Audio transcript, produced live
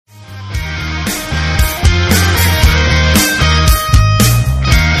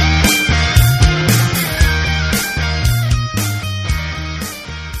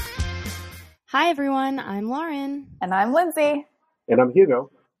everyone, I'm Lauren. And I'm Lindsay. And I'm Hugo.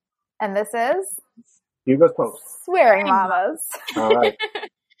 And this is Hugo's Post. Swearing Mamas. All right.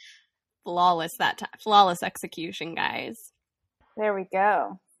 Flawless that time. Flawless execution, guys. There we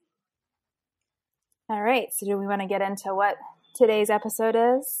go. All right. So do we want to get into what today's episode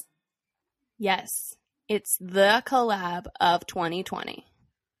is? Yes. It's the collab of 2020.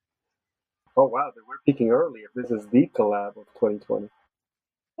 Oh, wow. We're peaking early if this is the collab of 2020.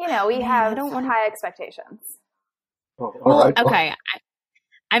 You know, we have high expectations. Oh, all right. Okay.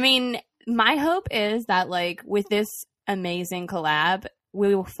 I mean, my hope is that, like, with this amazing collab,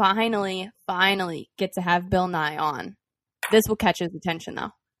 we will finally get to have Bill Nye on. This will catch his attention,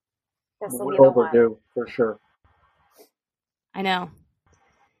 though. This will be We're the one. overdue, for sure. I know.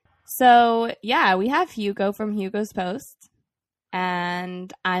 So, yeah, we have Hugo from Hugo's Post.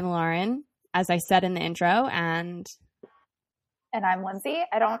 And I'm Lauren, as I said in the intro, and I'm Lindsay.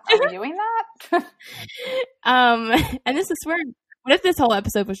 Are we doing that? And this is where, what if this whole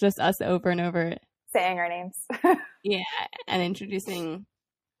episode was just us over and over saying our names? Yeah, and introducing.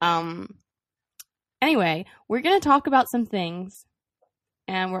 Anyway, we're going to talk about some things,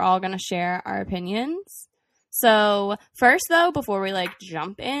 and we're all going to share our opinions. So first, though, before we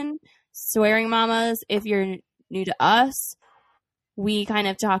jump in, Swearing Mamas, if you're new to us, we kind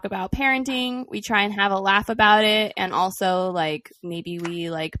of talk about parenting. We try and have a laugh about it, and also maybe we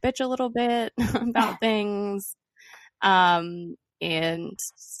bitch a little bit about things. And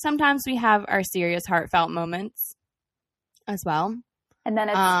sometimes we have our serious, heartfelt moments as well. And then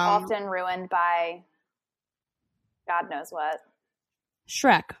it's often ruined by God knows what.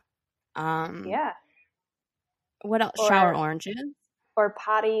 Shrek. Yeah. What else? Shower oranges. Or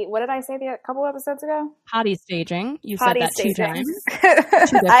potty. What did I say a couple episodes ago? Potty staging. You potty said that staging.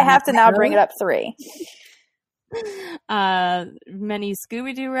 2 times. I have to now bring it up 3. Many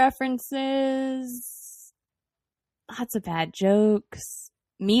Scooby-Doo references. Lots of bad jokes.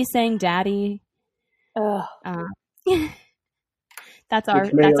 Me saying daddy. Ugh. That's our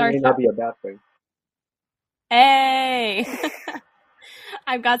Which may not be a bad thing. Hey.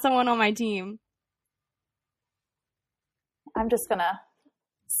 I've got someone on my team. I'm just gonna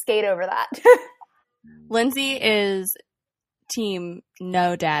skate over that. Lindsay is team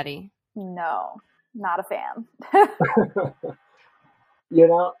no daddy. No, not a fan.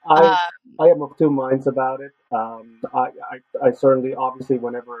 I am of two minds about it. I certainly, obviously,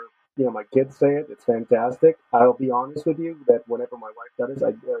 whenever my kids say it, it's fantastic. I'll be honest with you that whenever my wife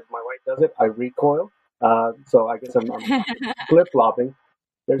does it, I recoil. So I guess I'm flip flopping.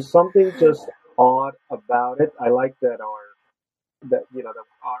 There's something just odd about it. I like that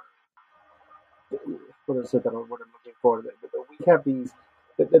what is it that I'm looking for? That we have these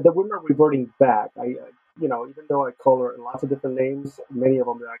that we're not reverting back. Even though I call her lots of different names, many of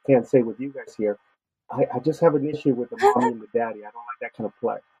them that I can't say with you guys here, I just have an issue with the mommy and the daddy. I don't like that kind of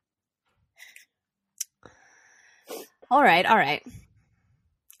play. All right.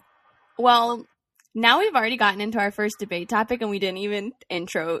 Well, now we've already gotten into our first debate topic, and we didn't even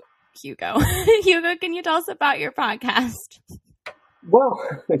intro Hugo. Hugo, can you tell us about your podcast? Well,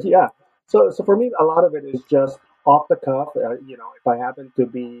 yeah. So for me, a lot of it is just off the cuff. If I happen to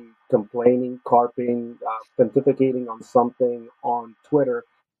be complaining, carping, pontificating on something on Twitter,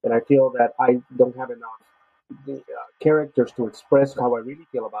 and I feel that I don't have enough characters to express how I really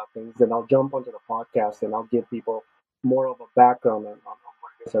feel about things, then I'll jump onto the podcast and I'll give people more of a background on what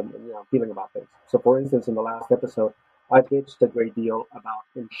it is I'm feeling about things. So, for instance, in the last episode, I bitched a great deal about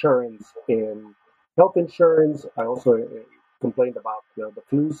insurance in health insurance. I also complained about the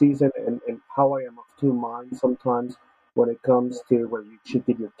flu season and how I am of two minds sometimes when it comes to whether you should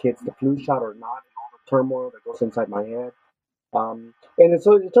give your kids the flu shot or not, and all the turmoil that goes inside my head. And it's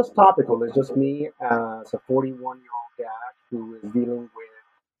just topical. It's just me as a 41-year-old dad who is dealing with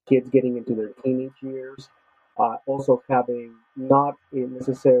kids getting into their teenage years, also having not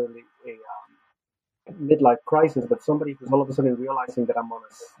necessarily a midlife crisis, but somebody who's all of a sudden realizing that I'm on a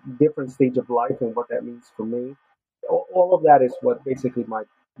different stage of life and what that means for me. All of that is what basically my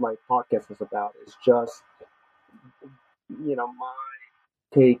podcast is about. It's just my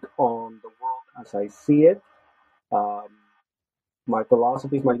take on the world as I see it, my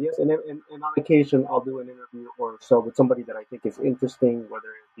philosophies, my ideas, and on occasion I'll do an interview or so with somebody that I think is interesting, whether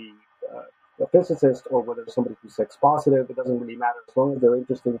it be a physicist or whether it's somebody who's sex positive. It doesn't really matter as long as they're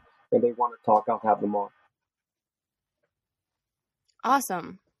interesting and they want to talk. I'll have them on.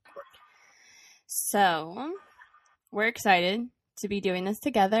 Awesome. So we're excited to be doing this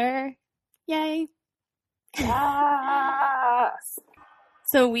together. Yay. Yes.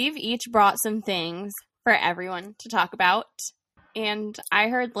 So we've each brought some things for everyone to talk about. And I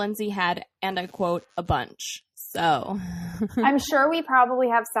heard Lindsay had, and I quote, a bunch. So I'm sure we probably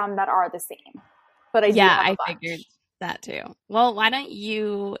have some that are the same. But I figured that too. Well, why don't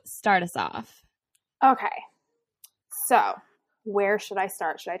you start us off? Okay. So, where should I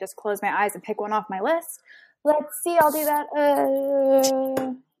start? Should I just close my eyes and pick one off my list? Let's see. I'll do that.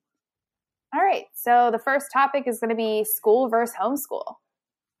 All right. So, the first topic is going to be school versus homeschool.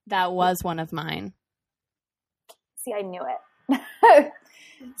 That was one of mine. See, I knew it.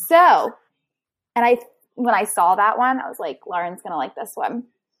 So, and when I saw that one, I was like, Lauren's going to like this one.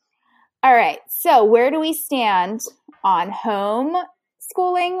 All right. So, where do we stand on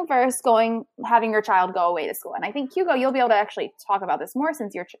homeschooling versus having your child go away to school? And I think, Hugo, you'll be able to actually talk about this more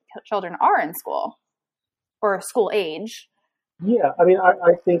since your children are in school or school age. Yeah, I mean,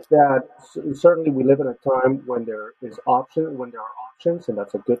 I think that certainly we live in a time when there are options, and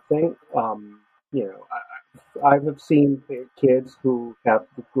that's a good thing. You know, I have seen kids who have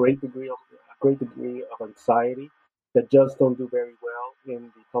a great degree of anxiety that just don't do very well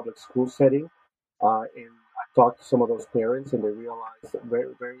in the public school setting. And I've talked to some of those parents, and they realize that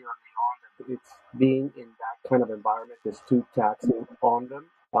very, very early on that it's being in that kind of environment is too taxing on them.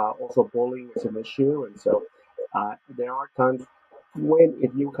 Also, bullying is an issue, and so there are times when,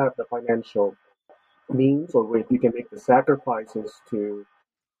 if you have the financial means, or if you can make the sacrifices to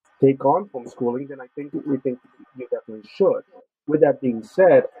take on homeschooling, then we think you definitely should. With that being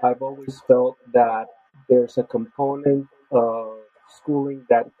said, I've always felt that there's a component of schooling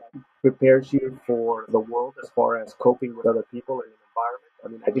that prepares you for the world as far as coping with other people in an environment. I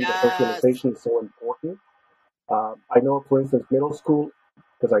mean, I think that socialization is so important. I know, for instance, middle school,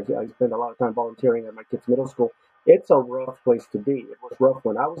 because I spend a lot of time volunteering at my kids' middle school. It's a rough place to be. It was rough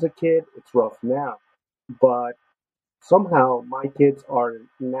when I was a kid. It's rough now. But somehow my kids are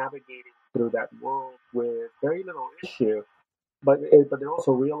navigating through that world with very little issue. But they're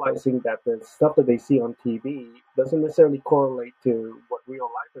also realizing that the stuff that they see on TV doesn't necessarily correlate to what real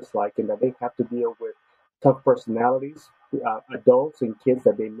life is like, and that they have to deal with tough personalities, adults and kids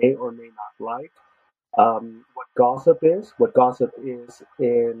that they may or may not like. What gossip is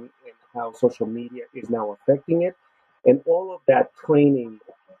in how social media is now affecting it, and all of that training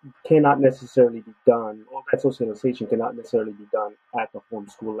cannot necessarily be done. All that socialization cannot necessarily be done at the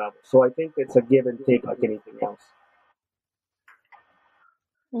homeschool level. So I think it's a give and take like anything else.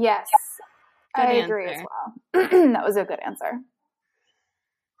 Yes, good I answer. agree as well. That was a good answer.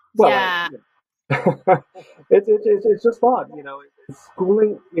 Well, yeah. It's just odd, you know.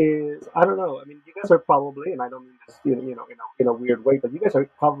 Schooling is, I don't know. I mean, you guys are probably, and I don't mean this, in a weird way, but you guys are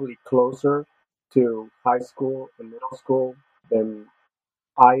probably closer to high school and middle school than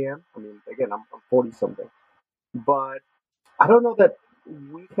I am. I mean, again, I'm 40 something, but I don't know that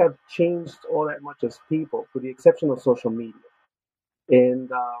we have changed all that much as people, with the exception of social media. And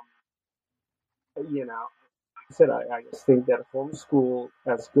you know, like I said, I just think that homeschool,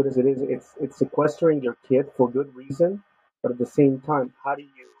 as good as it is, it's sequestering your kid for good reason, but at the same time, how do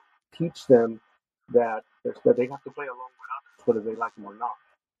you teach them that they have to play along with others, whether they like them or not?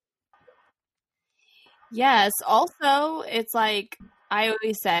 Yes. Also, it's like I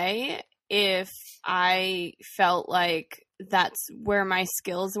always say, if I felt like that's where my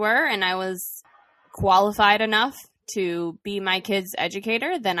skills were and I was qualified enough to be my kid's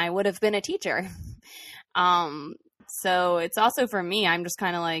educator, then I would have been a teacher. So it's also for me, I'm just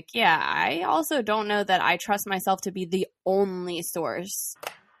kind of like, yeah, I also don't know that I trust myself to be the only source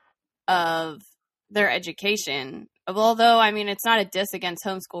of their education. Although, I mean, it's not a diss against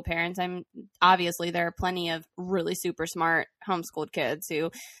homeschool parents. Obviously there are plenty of really super smart homeschooled kids who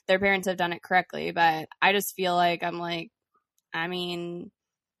their parents have done it correctly, but I just feel like I mean,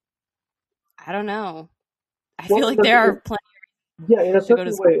 I don't know. I feel like there are plenty. Yeah, in a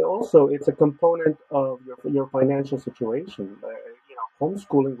certain way, also, it's a component of your financial situation.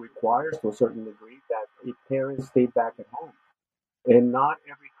 Homeschooling requires, to a certain degree, that a parent stay back at home, and not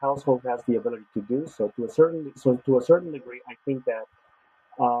every household has the ability to do so. To a certain degree, I think that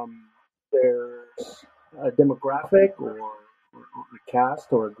there's a demographic or a caste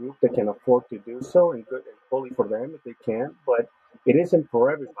or a group that can afford to do so, and good and fully for them if they can. But it isn't for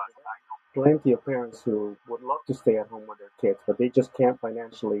everybody. Plenty of parents who would love to stay at home with their kids, but they just can't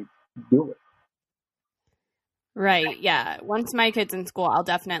financially do it. Right. Yeah. Once my kid's in school, I'll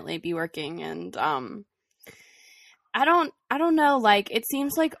definitely be working. And I don't know. Like, it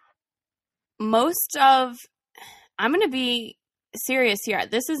seems like I'm going to be serious here.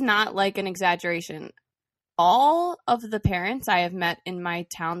 This is not like an exaggeration. All of the parents I have met in my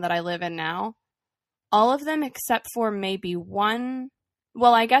town that I live in now, all of them except for maybe one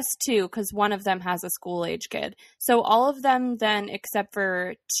Well, I guess two, because one of them has a school-age kid. So all of them then, except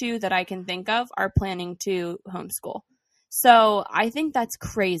for two that I can think of, are planning to homeschool. So I think that's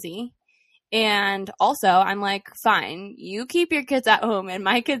crazy. And also, I'm like, fine, you keep your kids at home, and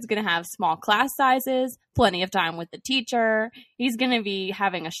my kid's going to have small class sizes, plenty of time with the teacher. He's going to be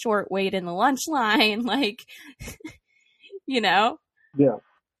having a short wait in the lunch line. Like, you know? Yeah.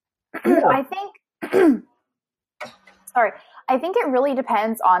 I think, sorry, I think it really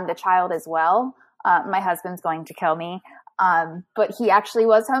depends on the child as well. My husband's going to kill me. But he actually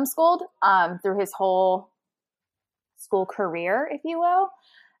was homeschooled through his whole school career, if you will.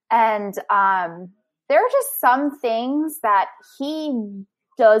 And there are just some things that he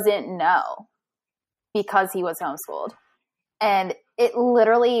doesn't know because he was homeschooled. And it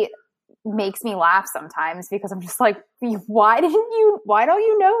literally makes me laugh sometimes because I'm just like, why don't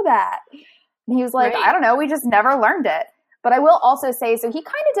you know that? And he was like, Right. I don't know. We just never learned it. But I will also say, so he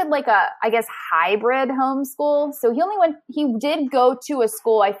kind of did like a, I guess, hybrid homeschool. So he did go to a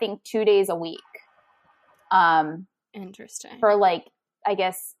school, I think 2 days a week. Interesting. For like, I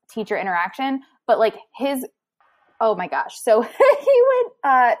guess, teacher interaction, but like oh my gosh. So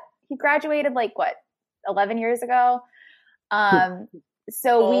he graduated like 11 years ago.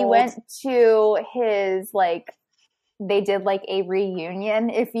 So we went to his, like, they did like a reunion,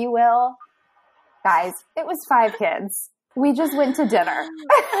 if you will. Guys, it was 5 kids. We just went to dinner.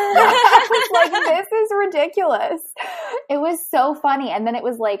 I was like, this is ridiculous. It was so funny. And then it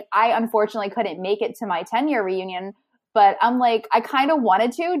was like, I unfortunately couldn't make it to my 10-year reunion. But I'm like, I kind of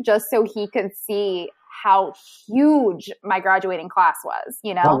wanted to just so he could see how huge my graduating class was,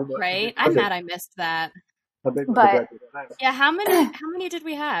 you know? Right? I'm mad I missed that. But yeah, how many did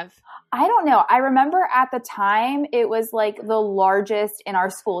we have? I don't know. I remember at the time it was like the largest in our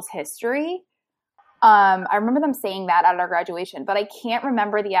school's history. I remember them saying that at our graduation, but I can't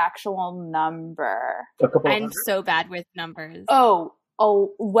remember the actual number. I'm so bad with numbers. Oh,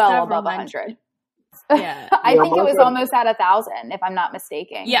 well Several above 100. Yeah. I think it was almost at 1,000, if I'm not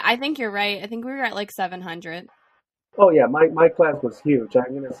mistaken. Yeah, I think you're right. I think we were at like 700. Oh yeah, my class was huge.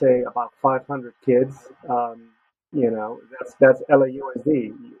 I'm gonna say about 500 kids. You know, that's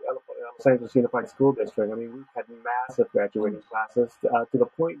LAUSD, Los Angeles Unified School District. I mean, we've had massive graduating classes to the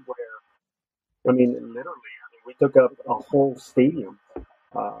point where, I mean, literally, we took up a whole stadium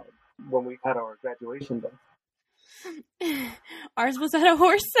when we had our graduation day. Ours was at a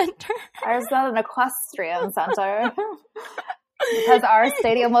horse center. Ours was at an equestrian center. Because our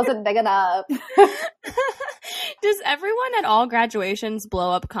stadium wasn't big enough. Does everyone at all graduations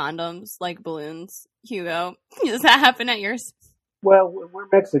blow up condoms like balloons, Hugo? Does that happen at yours? Well, we're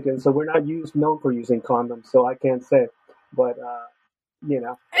Mexican, so we're not known for using condoms, so I can't say. But, you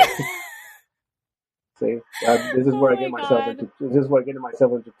know. See, this is where I get myself into. This is where I get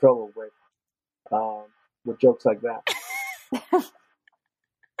myself into trouble with jokes like that.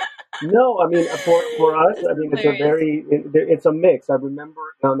 No, I mean for us, I mean it's a mix. I remember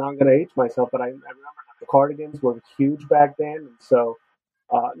now. I'm going to age myself, but I remember that the Cardigans were huge back then, and so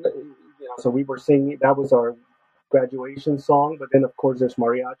so we were singing. That was our graduation song. But then, of course, there's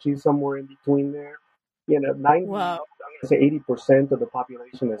mariachi somewhere in between there. You know, I'm going to say 80% of the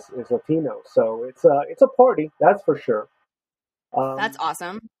population is Latino, so it's a party, that's for sure. That's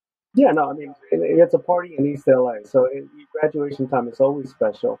awesome. Yeah, no, I mean it's a party in East LA, so graduation time is always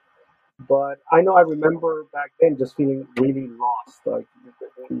special. But I remember back then just feeling really lost. Like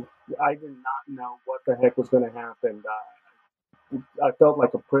I did not know what the heck was going to happen. I felt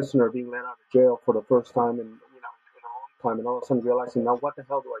like a prisoner being let out of jail for the first time in a long time, and all of a sudden realizing, now what the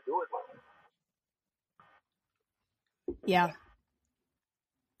hell do I do with my life? Yeah.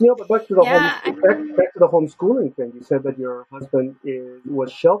 But back to the homeschooling thing. You said that your husband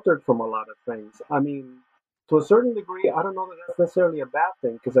was sheltered from a lot of things. I mean, to a certain degree, I don't know that that's necessarily a bad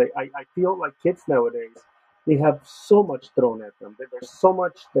thing, because I feel like kids nowadays, they have so much thrown at them. There's so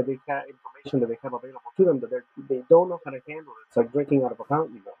much that they have, information that they have available to them, that they don't know how to handle it. It's like drinking out of a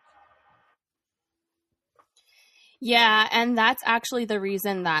fountain. Yeah, and that's actually the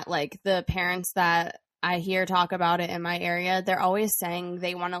reason that, like, the parents that I hear talk about it in my area, they're always saying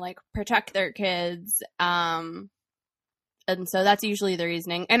they want to, like, protect their kids. And so that's usually the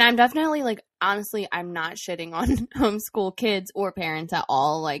reasoning. And I'm definitely, like, honestly, I'm not shitting on homeschool kids or parents at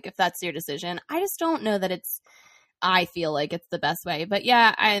all. Like, if that's your decision, I just don't know that I feel like it's the best way. But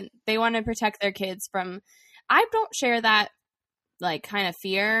yeah, they want to protect their kids from, I don't share that, like, kind of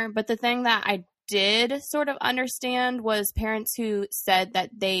fear. But the thing that I did sort of understand was parents who said that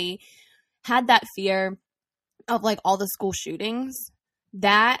they had that fear of, like, all the school shootings.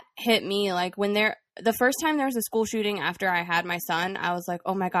 That hit me, like, when the first time there was a school shooting after I had my son, I was like,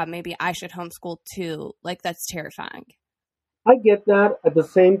 oh my God, maybe I should homeschool too. Like, that's terrifying. I get that. At the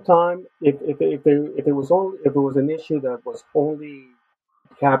same time, if it was an issue that was only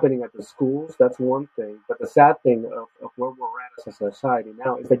happening at the schools, that's one thing. But the sad thing of where we're at as a society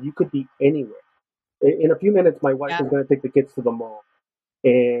now is that you could be anywhere. In a few minutes, my wife Yeah. is going to take the kids to the mall,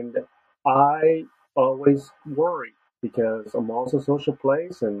 and I always worry because a mall's a social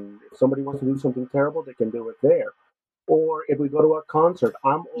place, and if somebody wants to do something terrible, they can do it there. Or if we go to a concert,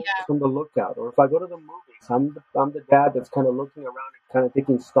 I'm always Yeah. on the lookout. Or if I go to the movies, I'm the dad that's kind of looking around and kind of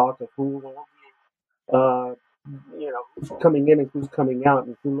taking stock of who all uh, who's coming in and who's coming out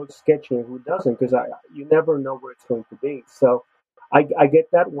and who looks sketchy and who doesn't, because you never know where it's going to be. So I get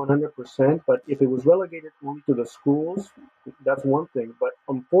that 100%, but if it was relegated only to the schools, that's one thing. But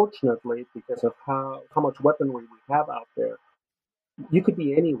unfortunately, because of how much weaponry we have out there, you could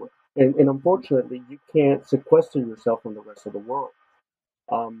be anywhere. And unfortunately, you can't sequester yourself from the rest of the world.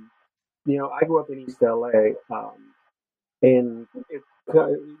 Um, I grew up in East LA, and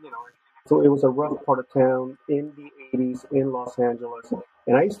so it was a rough part of town in the 80s in Los Angeles.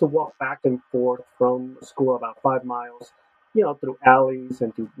 And I used to walk back and forth from school about 5 miles, through alleys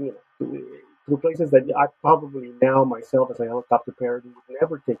and through places that I probably now myself as a helicopter parent would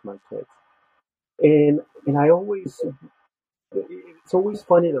never take my kids. And it's always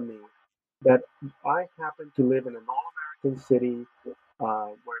funny to me that I happen to live in an all-American city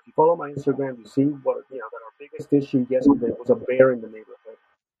where if you follow my Instagram, you see that our biggest issue yesterday was a bear in the neighborhood.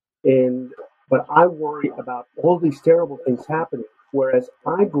 But I worry about all these terrible things happening, whereas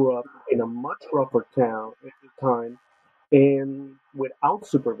I grew up in a much rougher town at the time and without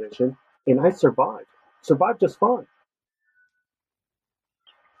supervision, and I survived just fine.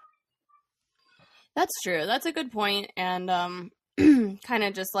 That's true. That's a good point, and kind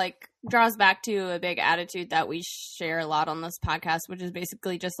of just like draws back to a big attitude that we share a lot on this podcast, which is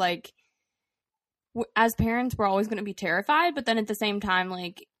basically just like, as parents, we're always going to be terrified, but then at the same time,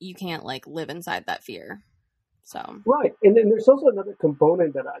 like, you can't like live inside that fear. So Right, and then there's also another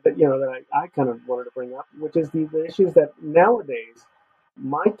component that I kind of wanted to bring up, which is the issues that nowadays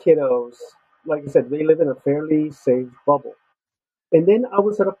my kiddos, like I said, they live in a fairly safe bubble. And then I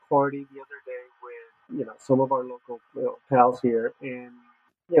was at a party the other day with some of our local pals here, and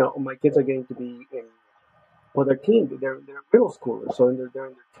my kids are getting to be in well, they're teens, they're middle schoolers, so they're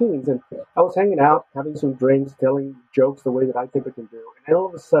in their teens, and I was hanging out, having some drinks, telling jokes the way that I typically do, and then all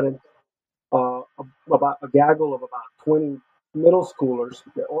of a sudden, about a gaggle of about 20 middle schoolers,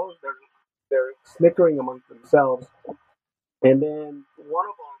 they're snickering amongst themselves, and then one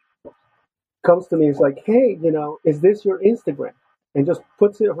of them comes to me and is like, "Hey, is this your Instagram?" And just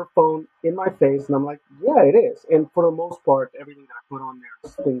puts her phone in my face, and I'm like, "Yeah, it is." And for the most part, everything that I put on there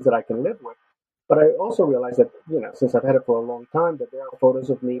is things that I can live with. But I also realized that, since I've had it for a long time, that there are photos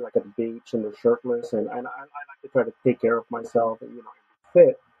of me like at the beach and they're shirtless, and I like to try to take care of myself and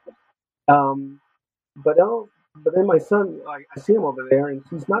fit. Um, but now, but then my son, I see him over there, and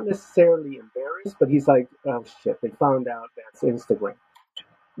he's not necessarily embarrassed, but he's like, "Oh shit, they found out that's Instagram,"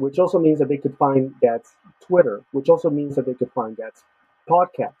 which also means that they could find that's Twitter, which also means that they could find that's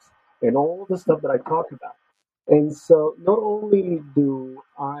podcasts and all the stuff that I talk about. And so not only do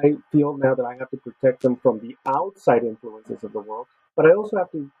I feel now that I have to protect them from the outside influences of the world, but I also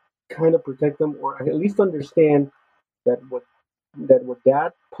have to kind of protect them or at least understand that what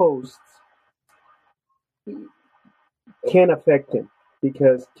dad posts can affect him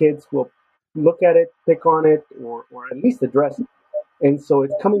because kids will look at it, pick on it, or at least address it. And so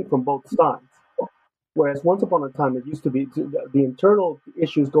it's coming from both sides. Whereas once upon a time, it used to be the internal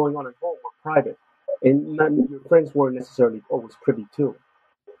issues going on at home were private, and your friends weren't necessarily always privy to it.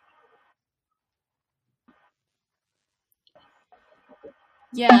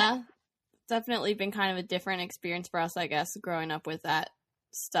 yeah, definitely been kind of a different experience for us, I guess, growing up with that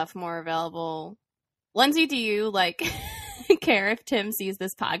stuff more available. Lindsay, do you like care if Tim sees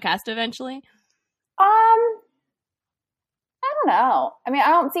this podcast eventually? I don't know. I mean, I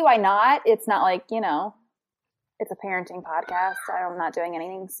don't see why not. It's not like, it's a parenting podcast. I'm not doing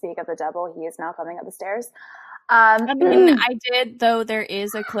anything to speak of the devil. He is now coming up the stairs. I mean, I did, though there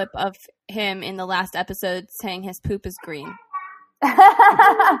is a clip of him in the last episode saying his poop is green.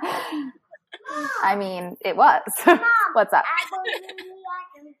 I mean, it was. What's up?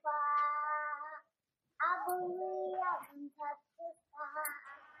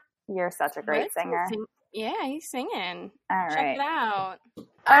 You're such a great singer. Yeah, he's singing. All Check right. it out.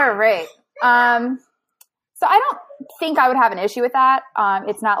 All right. So I don't think I would have an issue with that.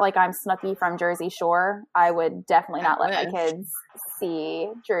 It's not like I'm Snooki from Jersey Shore. I would definitely not let my kids see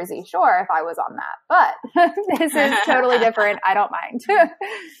Jersey Shore if I was on that. But this is totally different. I don't mind.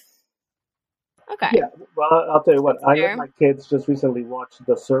 Okay. Yeah, well, I'll tell you what. I Fair. let my kids just recently watch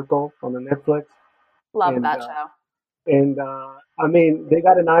The Circle on the Netflix, Love And, that show. and I mean, they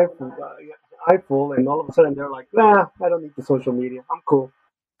got an eyeful, and all of a sudden they're like, "Nah, I don't need the social media. I'm cool."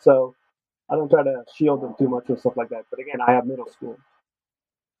 So I don't try to shield them too much and stuff like that. But again, I have middle school.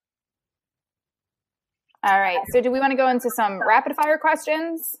 All right. So do we want to go into some rapid fire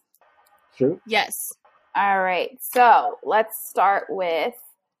questions? Shoot. Yes. All right. So let's start with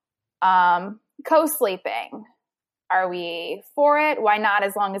co-sleeping. Are we for it? Why not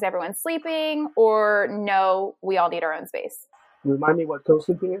as long as everyone's sleeping? Or no, we all need our own space? Remind me what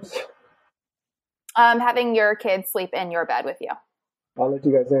co-sleeping is. Having your kids sleep in your bed with you. I'll let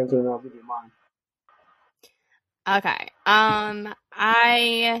you guys answer, and I'll give you mine. Okay.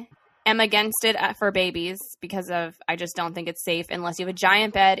 I am against it for babies because I just don't think it's safe unless you have a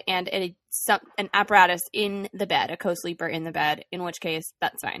giant bed and an apparatus in the bed, a co-sleeper in the bed, in which case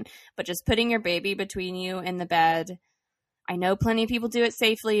that's fine. But just putting your baby between you in the bed, I know plenty of people do it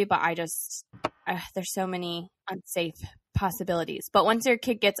safely, but there's so many unsafe possibilities. But once your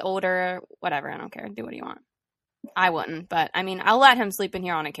kid gets older, whatever, I don't care. Do what you want. I wouldn't, but I mean, I'll let him sleep in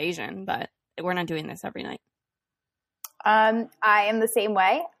here on occasion, but we're not doing this every night. I am the same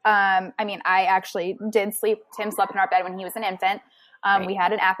way. I mean, I actually did sleep. Tim slept in our bed when he was an infant. Right. We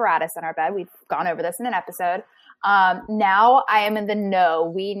had an apparatus in our bed. We've gone over this in an episode. Now I am in the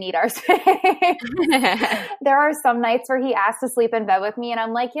no. We need our space. There are some nights where he asks to sleep in bed with me, and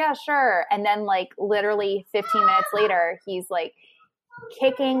I'm like, yeah, sure. And then, like, literally 15 minutes later, he's like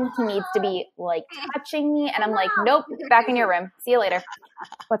kicking. He needs to be like touching me, and I'm like, nope, back in your room. See you later.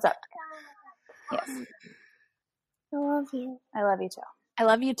 What's up? Yes. I love you. I love you too. I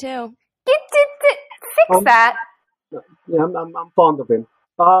love you too. Fix that. Yeah, I'm fond of him.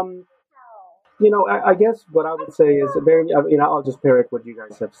 I guess what I would say is I'll just parrot what you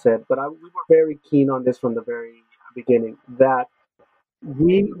guys have said, but we were very keen on this from the very beginning that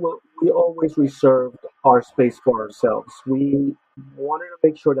we always reserved our space for ourselves. We wanted to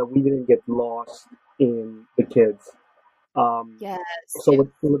make sure that we didn't get lost in the kids. Yes. So what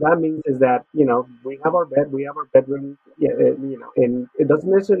that means is that we have our bed, we have our bedroom, and it doesn't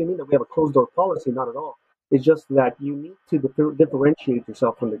necessarily mean that we have a closed door policy, not at all. It's just that you need to differentiate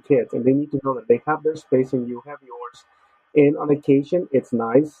yourself from the kids, and they need to know that they have their space and you have yours. And on occasion, it's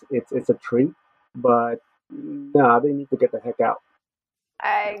nice, it's a treat, but they need to get the heck out.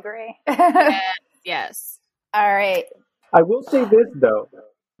 I agree. Yes. All right. I will say this though,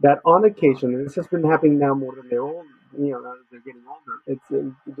 that on occasion, and this has been happening now more than they're old, now that they're getting older.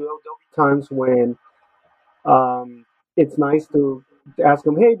 There'll be times when it's nice to ask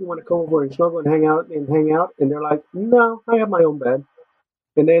them, hey, do you want to come over and snuggle and hang out? And they're like, no, I have my own bed.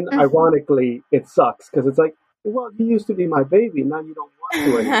 And then ironically, it sucks because it's like, well, you used to be my baby, now you don't want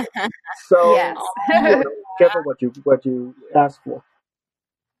to anymore. So Yes. Careful what you ask for.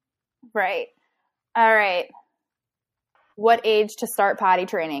 Right. All right. What age to start potty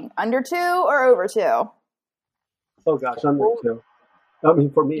training? Under 2 or over 2? Oh gosh, under 2. I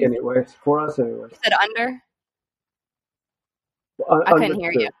mean, for me anyway. For us anyway. You said under? I Under couldn't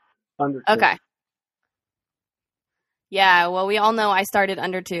hear 2. you. Under 2. Okay. Yeah, well, we all know I started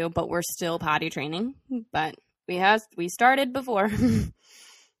under 2, but we're still potty training. But we started before.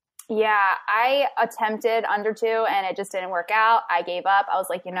 Yeah, I attempted under 2 and it just didn't work out. I gave up. I was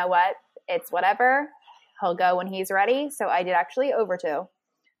like, you know what? It's whatever. He'll go when he's ready. So I did actually over 2.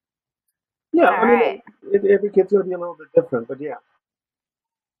 Yeah, All I mean, right. every kid's going to be a little bit different, but yeah.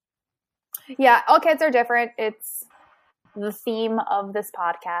 Yeah, all kids are different. It's the theme of this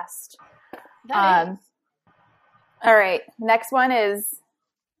podcast. That is. All right. Next one is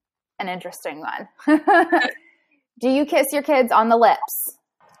an interesting one. Do you kiss your kids on the lips?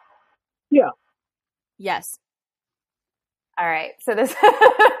 Yeah. Yes. All right. So this,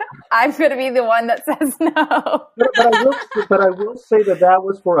 I'm going to be the one that says no. But I will say that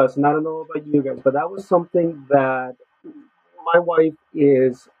was for us, and I don't know about you guys, but that was something that my wife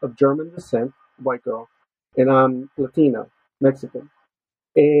is of German descent, white girl, and I'm Latino, Mexican.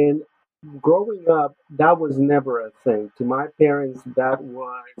 And growing up, that was never a thing. To my parents, that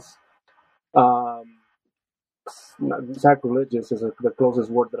was sacrilegious is the closest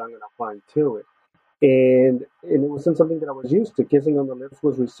word that I'm going to find to it. And it wasn't something that I was used to. Kissing on the lips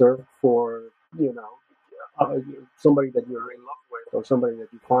was reserved for, somebody that you're in love with or somebody that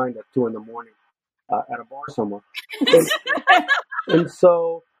you find at 2 a.m. at a bar somewhere. And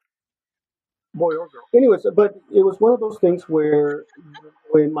so boy or girl. Anyways, but it was one of those things where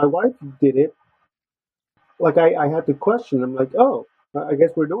when my wife did it, like I had to question. I'm like, oh, I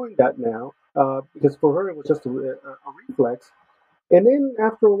guess we're doing that now, because for her it was just a reflex. And then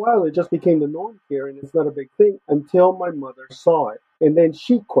after a while, it just became the norm here, and it's not a big thing until my mother saw it, and then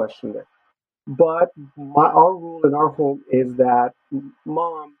she questioned it. But our rule in our home is that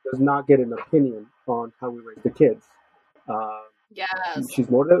mom does not get an opinion on how we raise the kids. Uh, Yes. she's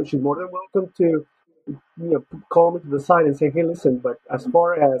more than welcome to call me to the side and say, hey, listen, but as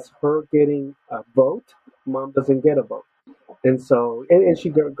far as her getting a vote, mom doesn't get a vote. And so, and she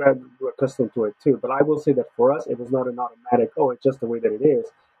grew accustomed to it too. But I will say that for us, it was not an automatic, oh, it's just the way that it is.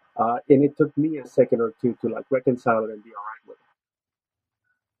 And it took me a second or two to like reconcile it and be all right with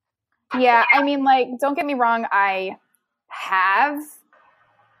Yeah, I mean, like, don't get me wrong, I have,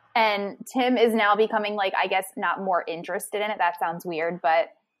 and Tim is now becoming, like, I guess not more interested in it. That sounds weird, but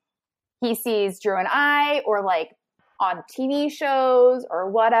he sees Drew and I, or like on TV shows or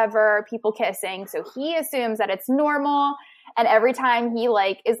whatever, people kissing. So he assumes that it's normal. And every time he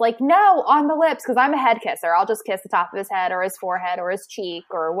like is like, no, on the lips, because I'm a head kisser. I'll just kiss the top of his head or his forehead or his cheek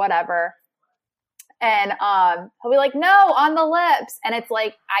or whatever. And he'll be like, no, on the lips. And it's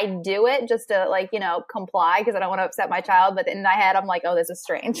like, I do it just to like, comply because I don't want to upset my child. But in my head, I'm like, oh, this is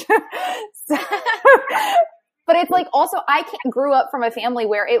strange. So, but it's like also I grew up from a family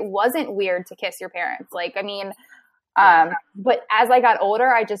where it wasn't weird to kiss your parents. Like, I mean, but as I got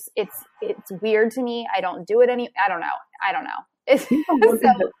older, it's weird to me. I don't do it I don't know.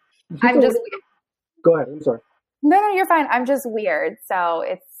 I'm just weird. Go ahead. I'm sorry. No, you're fine. I'm just weird. So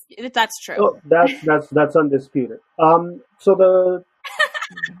That's true. Oh, that's undisputed. So the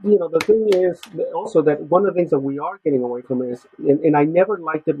thing is also that one of the things that we are getting away from is, and I never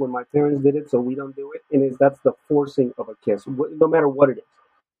liked it when my parents did it, so we don't do it. And that's the forcing of a kiss, no matter what it is.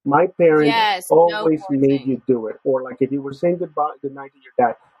 My parents always made you do it, or like if you were saying good night to your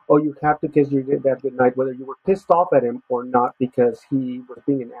dad, oh, you have to kiss your dad good night, whether you were pissed off at him or not because he was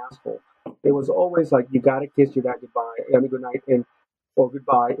being an asshole. It was always like you got to kiss your dad goodbye, I mean good night, and or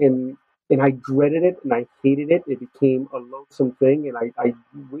goodbye, and I dreaded it and I hated it. It became a loathsome thing, and I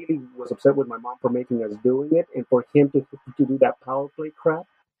really was upset with my mom for making us doing it, and for him to do that power play crap.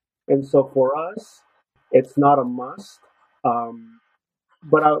 And so for us, it's not a must. Um,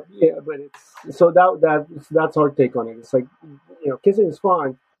 but it's so that's our take on it. It's like kissing is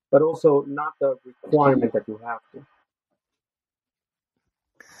fine, but also not the requirement that you have to.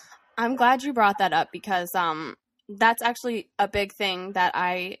 I'm glad you brought that up because that's actually a big thing that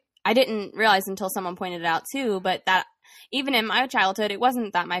I didn't realize until someone pointed it out too, but that even in my childhood, it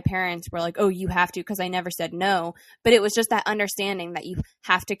wasn't that my parents were like, oh, you have to, because I never said no, but it was just that understanding that you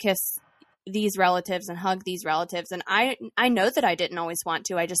have to kiss these relatives and hug these relatives. And I know that I didn't always want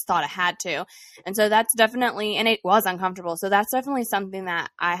to, I just thought I had to. And so that's definitely, and it was uncomfortable. So that's definitely something that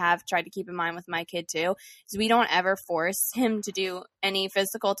I have tried to keep in mind with my kid too, is we don't ever force him to do any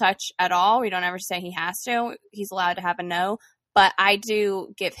physical touch at all. We don't ever say he has to. He's allowed to have a no. But I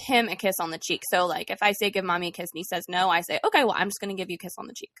do give him a kiss on the cheek. So like if I say give mommy a kiss and he says no, I say, okay, well, I'm just going to give you a kiss on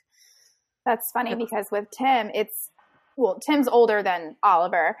the cheek. That's funny because with Tim, Tim's older than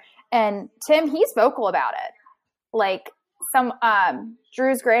Oliver, and Tim, he's vocal about it. Like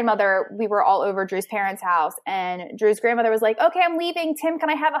Drew's grandmother, we were all over Drew's parents' house, and Drew's grandmother was like, okay, I'm leaving. Tim, can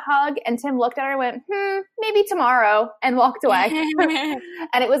I have a hug? And Tim looked at her and went, maybe tomorrow, and walked away.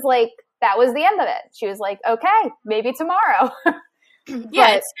 And it was like, that was the end of it. She was like, okay, maybe tomorrow.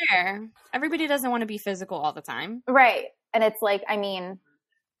 Yeah, it's fair. Everybody doesn't want to be physical all the time. Right. And it's like, I mean,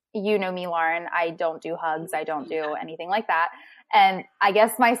 you know me, Lauren, I don't do hugs. I don't do anything like that. And I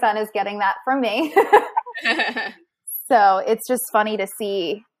guess my son is getting that from me. So it's just funny to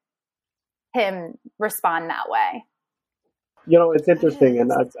see him respond that way. It's interesting,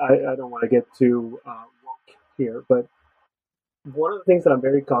 and I don't want to get too woke here, but one of the things that I'm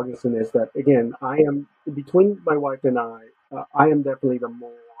very cognizant is that, again, I am, between my wife and I am definitely the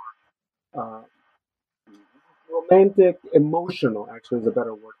more uh, romantic, emotional, actually is a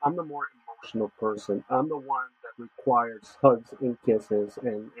better word. I'm the more emotional person. I'm the one that requires hugs and kisses,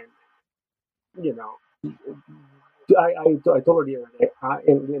 and I told her the other day,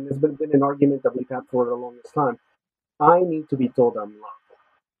 and it's been an argument that we've had for the longest time. I need to be told I'm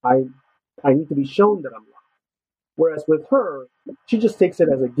loved. I need to be shown that I'm loved. Whereas with her, she just takes it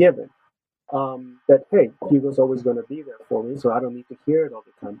as a given. That, hey, Hugo's always going to be there for me, so I don't need to hear it all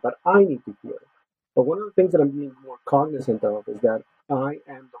the time, but I need to hear it. But one of the things that I'm being more cognizant of is that I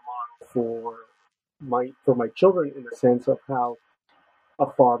am the model for my children, in the sense of how a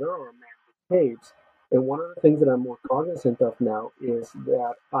father or a man behaves. And one of the things that I'm more cognizant of now is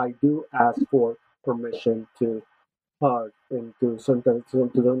that I do ask for permission to hug and to some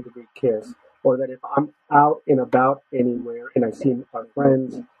degree kiss, or that if I'm out and about anywhere and I see my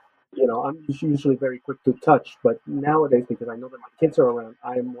friends, I'm usually very quick to touch. But nowadays, because I know that my kids are around,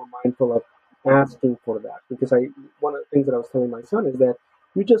 I am more mindful of asking for that. Because one of the things that I was telling my son is that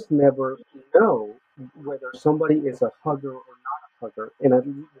you just never know whether somebody is a hugger or not a hugger, and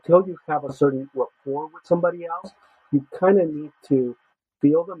until you have a certain rapport with somebody else, you kind of need to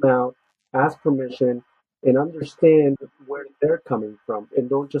feel them out, ask permission, and understand where they're coming from, and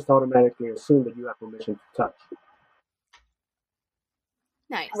don't just automatically assume that you have permission to touch.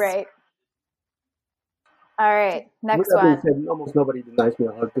 Nice. Right. All right. Next With that being one. said, almost nobody denies me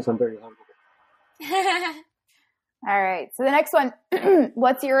a hug because I'm very huggable. All right. So the next one.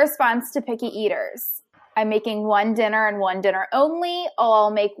 What's your response to picky eaters? I'm making one dinner and one dinner only. Oh,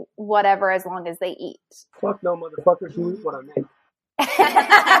 I'll make whatever as long as they eat. Fuck no, motherfuckers. You eat what I make.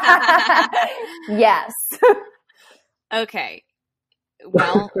 Yes. Okay.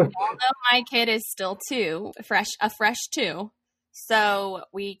 Well, we all know my kid is still a fresh 2. So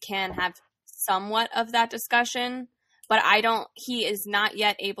we can have somewhat of that discussion, but he is not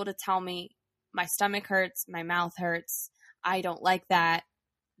yet able to tell me my stomach hurts, my mouth hurts. I don't like that.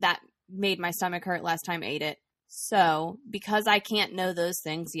 That made my stomach hurt last time I ate it. So because I can't know those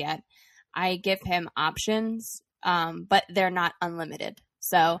things yet, I give him options, but they're not unlimited.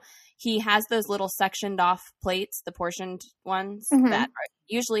 So he has those little sectioned off plates, the portioned ones that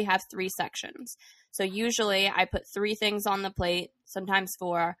usually have 3 sections. So usually I put 3 things on the plate, sometimes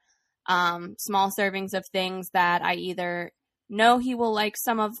 4, small servings of things that I either know he will like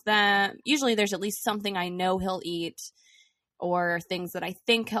some of them. Usually there's at least something I know he'll eat, or things that I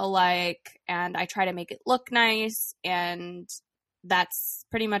think he'll like, and I try to make it look nice, and that's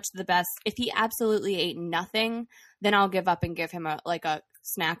pretty much the best. If he absolutely ate nothing, then I'll give up and give him a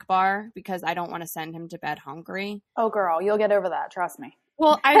snack bar, because I don't want to send him to bed hungry. Oh, girl, you'll get over that. Trust me.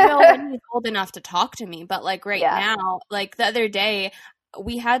 Well, I will when he's old enough to talk to me, but now, the other day,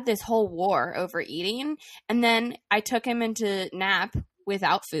 we had this whole war over eating, and then I took him into nap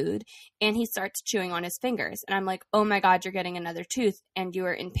without food, and he starts chewing on his fingers, and I'm like, oh my God, you're getting another tooth, and you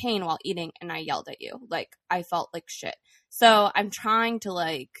were in pain while eating, and I yelled at you. I felt like shit. So I'm trying to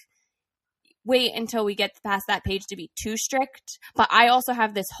wait until we get past that page to be too strict, but I also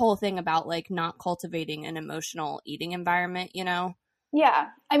have this whole thing about not cultivating an emotional eating environment, Yeah.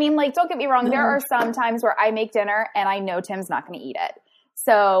 I mean, don't get me wrong. There are some times where I make dinner and I know Tim's not going to eat it.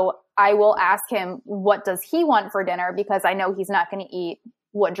 So I will ask him, what does he want for dinner? Because I know he's not going to eat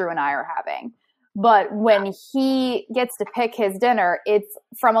what Drew and I are having. But when he gets to pick his dinner, it's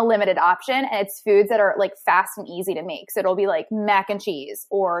from a limited option, and it's foods that are fast and easy to make. So it'll be mac and cheese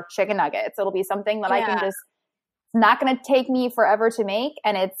or chicken nuggets. It'll be something that I can just, it's not going to take me forever to make.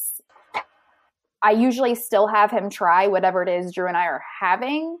 And I usually still have him try whatever it is Drew and I are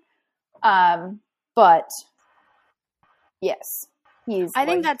having. But yes, I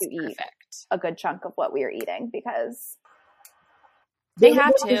think that's perfect. A good chunk of what we are eating, because they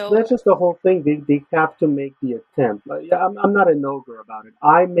have to. That's just the whole thing. They have to make the attempt. I'm not an ogre about it.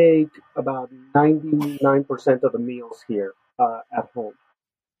 I make about 99% of the meals here at home.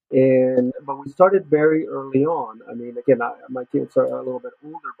 But we started very early on. I mean, again, my kids are a little bit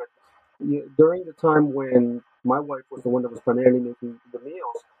older, but during the time when my wife was the one that was primarily making the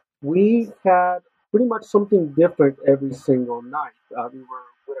meals, we had pretty much something different every single night. We were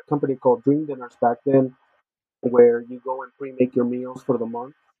with a company called Dream Dinners back then, where you go and pre-make your meals for the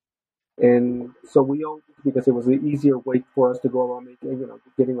month. And so because it was the easier way for us to go around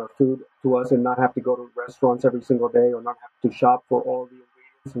getting our food to us and not have to go to restaurants every single day, or not have to shop for all the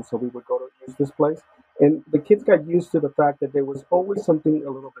ingredients. And so we would go to use this place. And the kids got used to the fact that there was always something a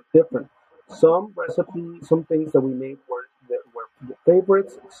little bit different. Some recipes, some things that we made were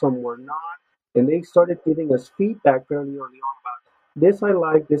favorites, some were not. And they started giving us feedback fairly early on about this I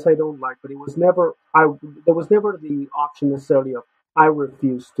like, this I don't like. But there was never the option necessarily of I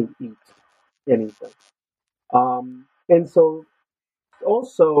refuse to eat anything. And so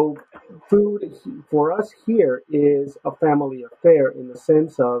also, food for us here is a family affair, in the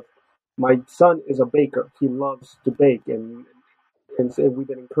sense of my son is a baker. He loves to bake, and so we've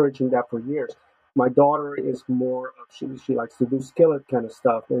been encouraging that for years. My daughter is more of she likes to do skillet kind of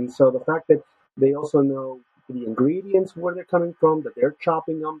stuff, and so the fact that they also know the ingredients, where they're coming from, that they're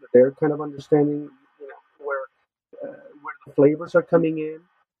chopping them, that they're kind of understanding, where the flavors are coming in.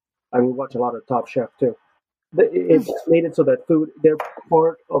 And we watch a lot of Top Chef too. It's made it so that they're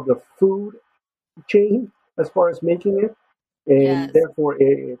part of the food chain as far as making it. and Yes. therefore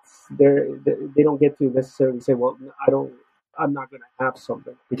they don't get to necessarily say, well, I'm not going to have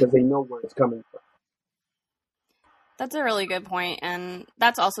something, because they know where it's coming from. That's a really good point, and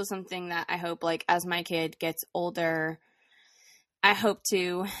that's also something that I hope, like, as my kid gets older, I hope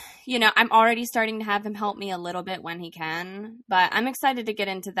to, I'm already starting to have him help me a little bit when he can, but I'm excited to get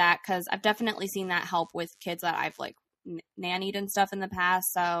into that because I've definitely seen that help with kids that I've, like, nannied and stuff in the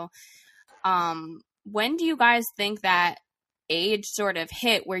past. So, when do you guys think that age sort of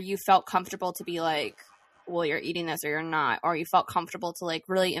hit where you felt comfortable to be like, well, you're eating this or you're not, or you felt comfortable to, like,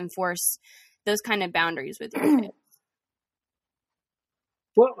 really enforce those kind of boundaries with your kid?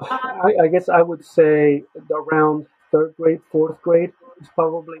 Well, I guess I would say around third grade, fourth grade is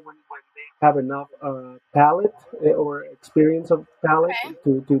probably when they have enough palate, or experience of palate,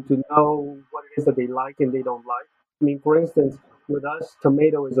 Okay. to know what it is that they like and they don't like. I mean, for instance, with us,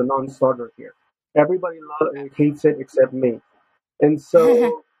 tomato is a non-starter here. Everybody hates it except me. And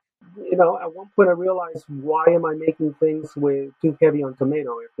so, at one point I realized, why am I making things with too heavy on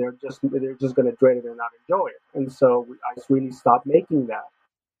tomato if they're just going to dread it and not enjoy it? And so I just really stopped making that,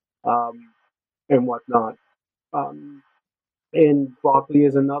 and whatnot. Um, and broccoli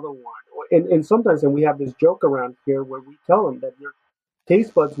is another one. And sometimes, and we have this joke around here where we tell them that your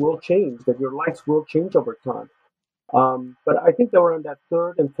taste buds will change, that your likes will change over time. But I think that around that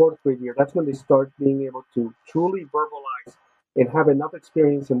third and fourth grade year, that's when they start being able to truly verbalize and have enough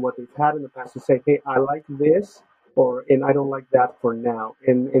experience in what they've had in the past to say, hey, I like this, and I don't like that for now.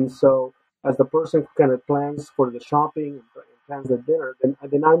 And so as the person kind of plans for the shopping and plans the dinner,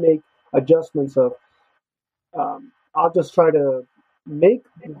 then I make adjustments of, I'll just try to make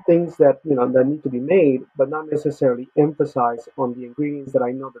things that that need to be made, but not necessarily emphasize on the ingredients that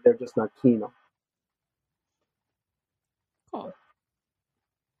I know that they're just not keen on. Cool.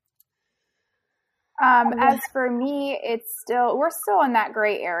 As for me, we're still in that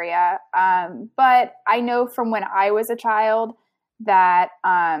gray area. But I know from when I was a child that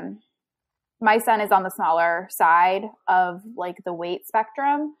my son is on the smaller side of, like, the weight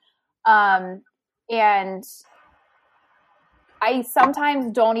spectrum. And I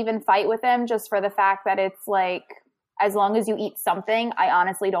sometimes don't even fight with him, just for the fact that it's like, as long as you eat something, I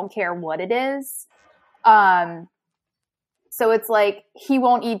honestly don't care what it is. So it's like, he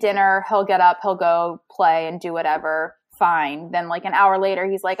won't eat dinner. He'll get up, he'll go play and do whatever. Fine. Then, like, an hour later,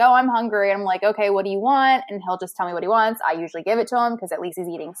 he's like, oh, I'm hungry. And I'm like, okay, what do you want? And he'll just tell me what he wants. I usually give it to him because at least he's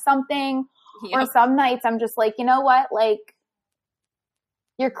eating something. Yep. Or some nights I'm just like, you know what? Like,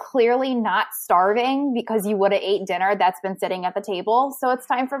 you're clearly not starving because you would have ate dinner that's been sitting at the table. So it's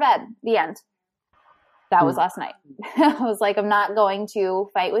time for bed. The end. That was last night. I was like, I'm not going to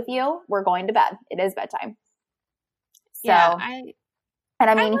fight with you. We're going to bed. It is bedtime. So, Yeah, and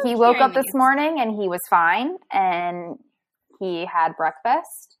I mean, love he woke up hearing this these. morning and he was fine, and he had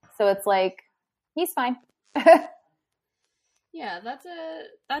breakfast. So it's like, he's fine. Yeah, that's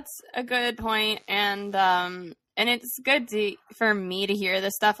a good point, and it's good for me to hear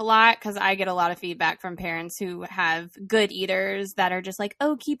this stuff a lot because I get a lot of feedback from parents who have good eaters that are just like,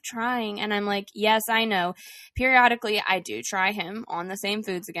 oh, keep trying, and I'm like, yes, I know. Periodically, I do try him on the same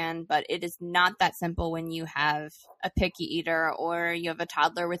foods again, but it is not that simple when you have a picky eater or you have a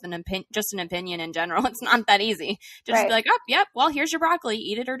toddler with an opinion in general. It's not that easy. Just Right. be like, oh, yep, well, here's your broccoli,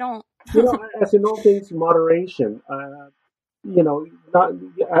 eat it or don't. As in all things, moderation. Not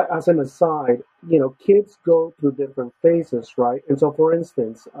as an aside, kids go through different phases, right? And so, for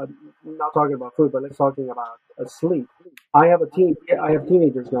instance, not talking about food, but let's talking about sleep. I have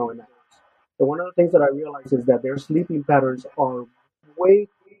teenagers now in the house, and one of the things that I realize is that their sleeping patterns are way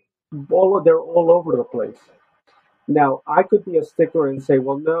they're all over the place. Now, I could be a stickler and say,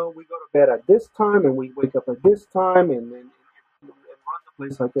 well, no, we go to bed at this time and we wake up at this time, and run the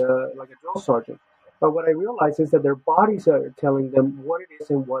place like a drill sergeant. But what I realize is that their bodies are telling them what it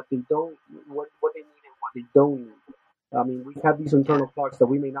is and what they don't, what they need and what they don't need. I mean, we have these internal clocks that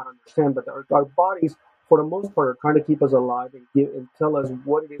we may not understand, but our bodies, for the most part, are trying to keep us alive and tell us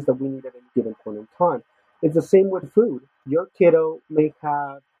what it is that we need at any given point in time. It's the same with food. Your kiddo may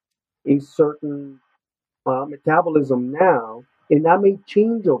have a certain metabolism now, and that may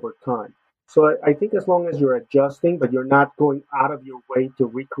change over time. So I think as long as you're adjusting, but you're not going out of your way to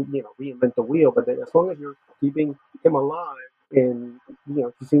reinvent the wheel, but as long as you're keeping him alive and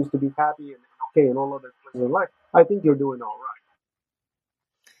he seems to be happy and okay in all other places in life, I think you're doing all right.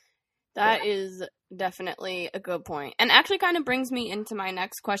 That is definitely a good point. And actually kind of brings me into my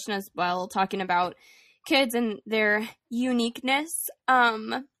next question as well, talking about kids and their uniqueness.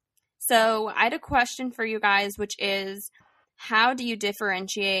 So I had a question for you guys, which is, how do you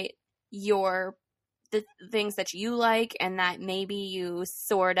differentiate your the things that you like and that maybe you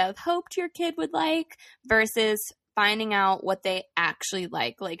sort of hoped your kid would like versus finding out what they actually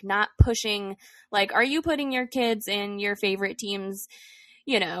like not pushing, like, are you putting your kids in your favorite teams,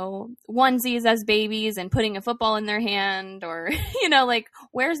 onesies as babies and putting a football in their hand, or, like,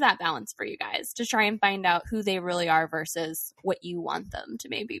 where's that balance for you guys to try and find out who they really are versus what you want them to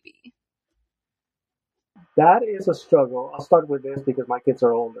maybe be? That is a struggle. I'll start with this because my kids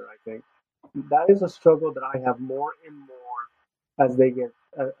are older, I think. That is a struggle that I have more and more as they get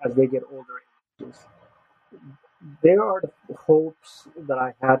older in ages. There are hopes that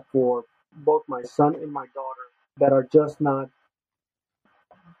I had for both my son and my daughter that are just not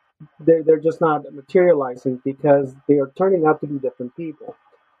they're just not materializing because they are turning out to be different people.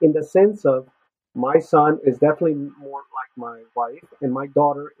 In the sense of my son is definitely more like my wife and my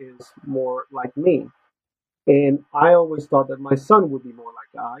daughter is more like me. And I always thought that my son would be more like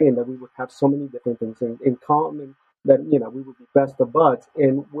I, and that we would have so many different things in common, that we would be best of buds.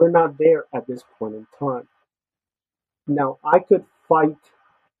 And we're not there at this point in time. Now I could fight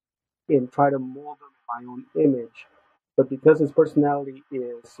and try to mold him in my own image, but because his personality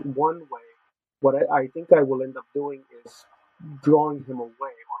is one way, what I think I will end up doing is drawing him away,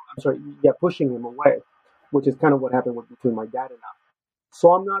 or I'm sorry, yeah, pushing him away, which is kind of what happened between my dad and I.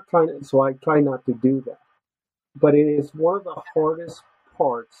 So I try not to do that. But it is one of the hardest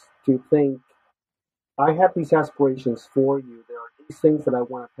parts to think, I have these aspirations for you. There are these things that I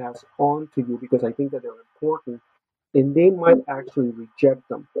want to pass on to you because I think that they're important, and they might actually reject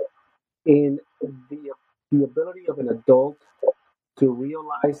them. And the ability of an adult to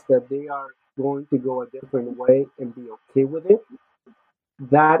realize that they are going to go a different way and be okay with it,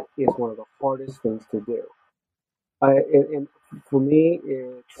 that is one of the hardest things to do. And for me,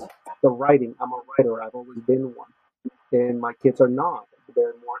 it's the writing. I'm a writer. I've always been one, and my kids are not.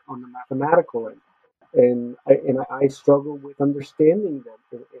 They're more on the mathematical end, and I struggle with understanding them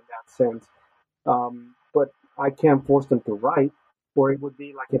in that sense. But I can't force them to write, or it would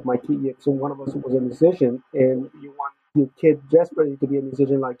be like if so one of us was a musician, and you want your kid desperately to be a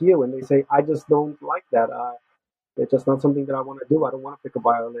musician like you, and they say, "I just don't like that. It's just not something that I want to do. I don't want to pick a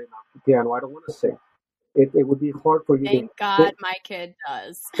violin or piano. I don't want to sing." It would be hard for you Thank God my kid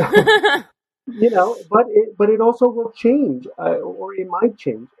does. But it also will change, or it might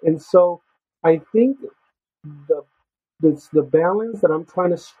change. And so I think the the balance that I'm trying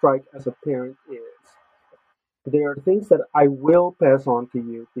to strike as a parent is, there are things that I will pass on to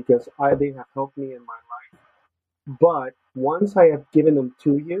you because they have helped me in my life. But once I have given them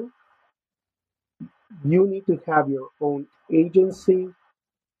to you, you need to have your own agency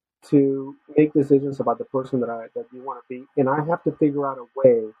to make decisions about the person that you want to be, and I have to figure out a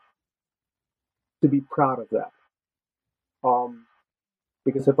way to be proud of that. Um,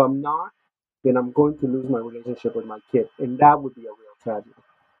 because if I'm not, then I'm going to lose my relationship with my kid, and that would be a real tragedy.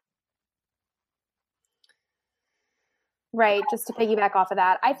 Right. Just to piggyback off of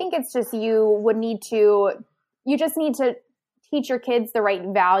that, I think it's just you just need to teach your kids the right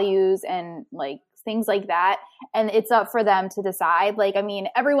values and like things like that. And it's up for them to decide. Like, I mean,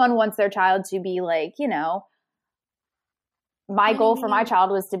 everyone wants their child to be like, my goal for my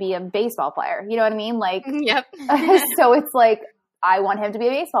child was to be a baseball player. You know what I mean? Like, Yep. So it's like, I want him to be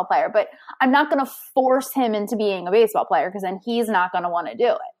a baseball player, but I'm not going to force him into being a baseball player because then he's not going to want to do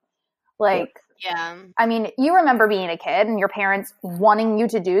it. Like, yeah. I mean, you remember being a kid and your parents wanting you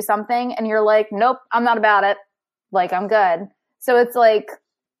to do something and you're like, nope, I'm not about it. Like, I'm good. So it's like,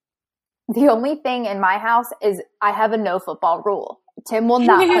 the only thing in my house is I have a no football rule. Tim will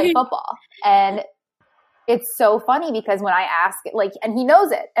not play football. And it's so funny because when I ask, like, and he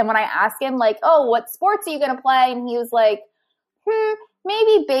knows it. And when I ask him, like, oh, what sports are you going to play? And he was like,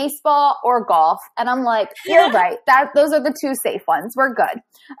 maybe baseball or golf. And I'm like, you're right. Those are the two safe ones. We're good.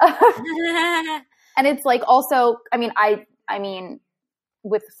 And it's like also, I mean,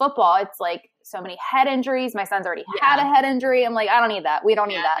 with football, it's like so many head injuries. My son's already had a head injury. I'm like, I don't need that. We don't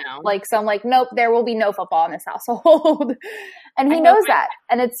need that. No. Like, so I'm like, nope, there will be no football in this household. And he knows that.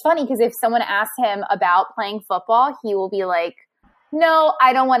 And it's funny because if someone asks him about playing football, he will be like, no,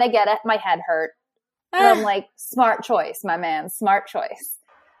 I don't want to get my head hurt. And I'm like, smart choice, my man, smart choice.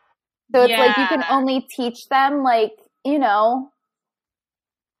 So it's like you can only teach them like, things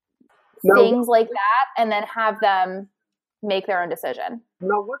like that and then have them make their own decision.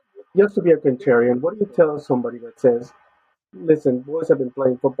 Now, just to be a contrarian, what do you tell somebody that says, listen, boys have been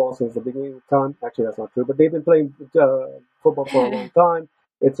playing football since the beginning of time? Actually, that's not true, but they've been playing football for a long time.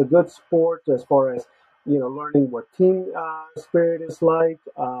 It's a good sport as far as, learning what team spirit is like,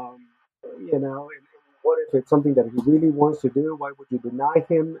 and What if it's something that he really wants to do? Why would you deny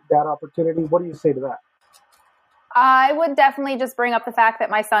him that opportunity? What do you say to that? I would definitely just bring up the fact that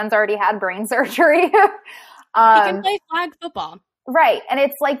my son's already had brain surgery. He can play flag football. Right. And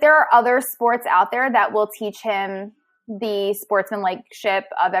it's like there are other sports out there that will teach him the sportsmanship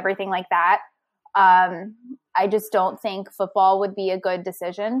of everything like that. I just don't think football would be a good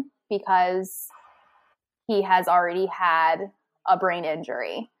decision because he has already had a brain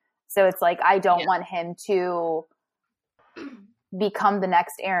injury. So it's like I don't want him to become the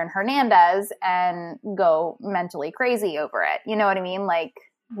next Aaron Hernandez and go mentally crazy over it. You know what I mean? Like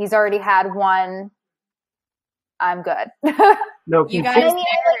he's already had one. I'm good. No, You guys,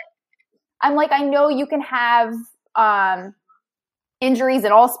 I'm like, I know you can have injuries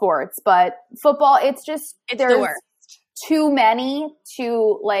in all sports, but football, it's the worst. too many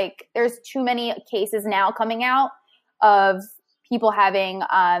there's too many cases now coming out of people having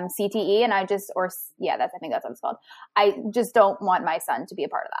CTE, and I think that's what it's called. I just don't want my son to be a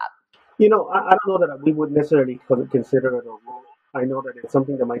part of that. I don't know that we would necessarily consider it a rule. I know that it's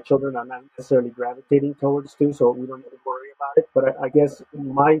something that my children are not necessarily gravitating towards too, so we don't need to worry about it. But I guess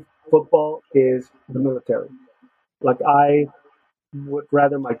my football is the military. Like I would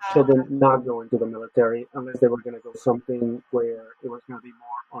rather my children not go into the military unless they were going to go something where it was going to be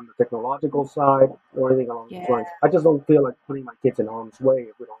more on the technological side or anything along those lines. I just don't feel like putting my kids in harm's way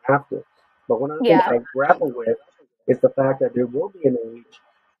if we don't have to. But one of the things I grapple with is the fact that there will be an age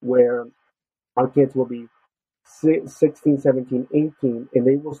where our kids will be 16, 17, 18, and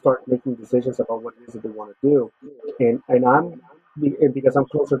they will start making decisions about what it is that they want to do. And because I'm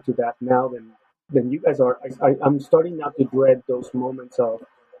closer to that now than you guys are, I'm starting not to dread those moments of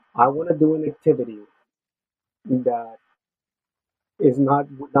I want to do an activity that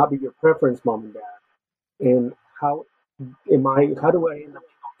would not be your preference, mom and dad. And how do I end up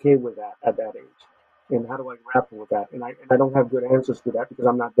being okay with that at that age? And how do I grapple with that? And I don't have good answers to that because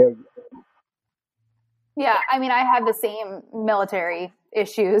I'm not there yet. Yeah, I mean, I have the same military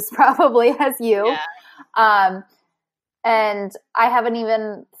issues probably as you. Yeah. And I haven't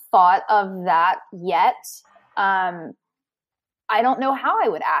even thought of that yet. I don't know how I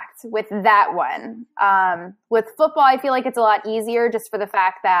would act with that one. With football, I feel like it's a lot easier just for the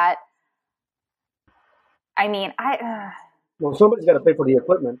fact that, I mean, well, somebody's got to pay for the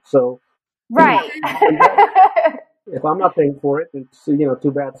equipment, so. Right. If I'm not paying for it, it's,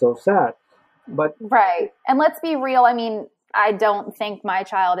 too bad, so sad. But right. And let's be real. I mean, I don't think my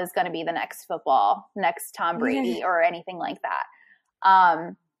child is going to be the next Tom Brady or anything like that.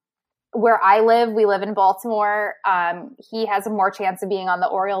 Where I live, we live in Baltimore. He has a more chance of being on the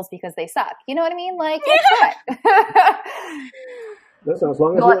Orioles because they suck. You know what I mean? Like, it's good. Listen, as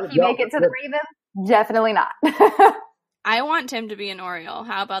long as will he make it to the Ravens? Definitely not. I want Tim to be an Oriole.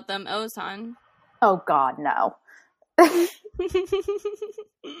 How about them O's, hon? Oh, God, no.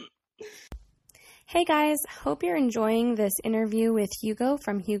 Hey guys, hope you're enjoying this interview with Hugo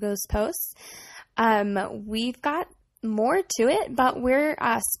from Hugo's Posts. We've got more to it, but we're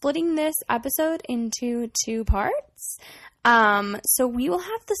splitting this episode into 2 parts. So we will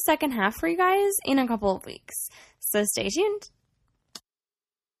have the second half for you guys in a couple of weeks. So stay tuned.